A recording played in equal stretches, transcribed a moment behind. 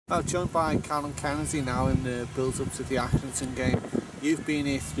Well, joined by Callum now in the build-up to the Accrington game. You've been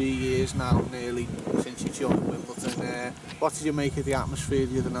here 3 years now, nearly, since you joined Wimbledon. What did you make of the atmosphere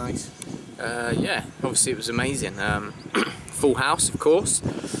the other night? Yeah, obviously it was amazing. Full house, of course.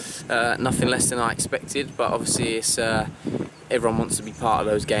 Nothing less than I expected, but obviously it's everyone wants to be part of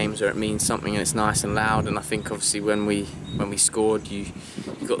those games where it means something and it's nice and loud. And I think obviously when we scored, you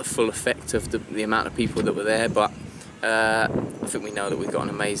got the full effect of the amount of people that were there. But I think we know that we've got an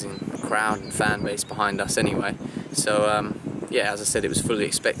amazing crowd and fan base behind us anyway. So yeah, as I said, it was fully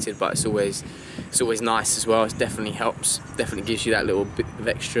expected, but it's always nice as well. It definitely helps, definitely gives you that little bit of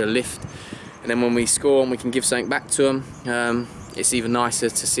extra lift. And then when we score and we can give something back to them, it's even nicer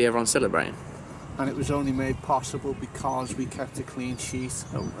to see everyone celebrating. And it was only made possible because we kept a clean sheet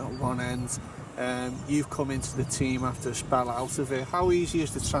at one end. You've come into the team after a spell out of it. How easy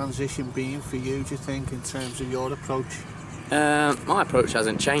has the transition been for you, do you think, in terms of your approach? My approach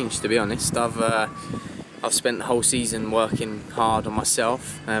hasn't changed, to be honest. I've spent the whole season working hard on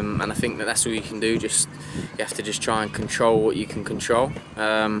myself, and I think that's all you can do. You have to just try and control what you can control.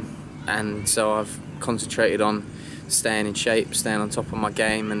 And so I've concentrated on staying in shape, staying on top of my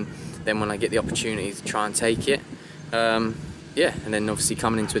game, and then when I get the opportunity to try and take it, yeah, and then obviously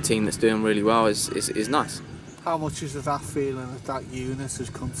coming into a team that's doing really well is nice. How much is that feeling that unit has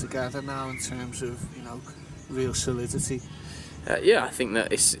come together now in terms of, you know, real solidity? Yeah, I think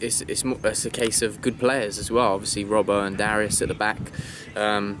that it's a case of good players as well. Obviously, Robbo and Darius at the back.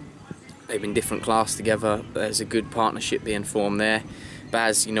 They've been different class together. There's a good partnership being formed there.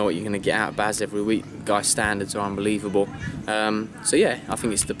 Baz, you know what you're going to get out of Baz every week. The guy's standards are unbelievable. So yeah, I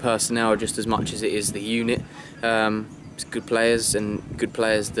think it's the personnel just as much as it is the unit. It's good players and good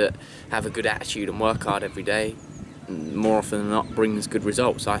players that have a good attitude and work hard every day. More often than not, brings good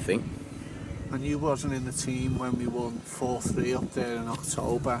results, I think. And you wasn't in the team when we won 4-3 up there in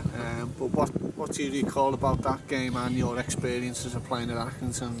October, but what do you recall about that game and your experiences of playing at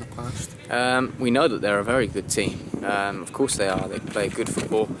Accrington in the past? We know that they're a very good team. Of course they are. They play good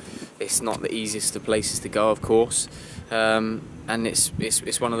football. It's not the easiest of places to go, of course, and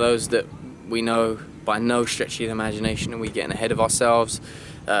it's one of those that we know by no stretch of the imagination, and we're getting ahead of ourselves.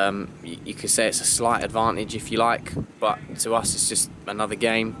 You could say it's a slight advantage if you like, but to us it's just another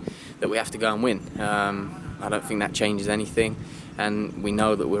game that we have to go and win. I don't think that changes anything, and we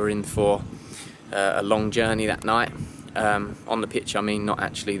know that we're in for a long journey that night. On the pitch, I mean, not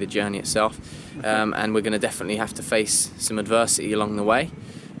actually the journey itself. And we're going to definitely have to face some adversity along the way.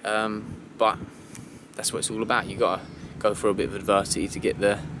 But that's what it's all about. You've got to go through a bit of adversity to get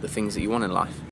the things that you want in life.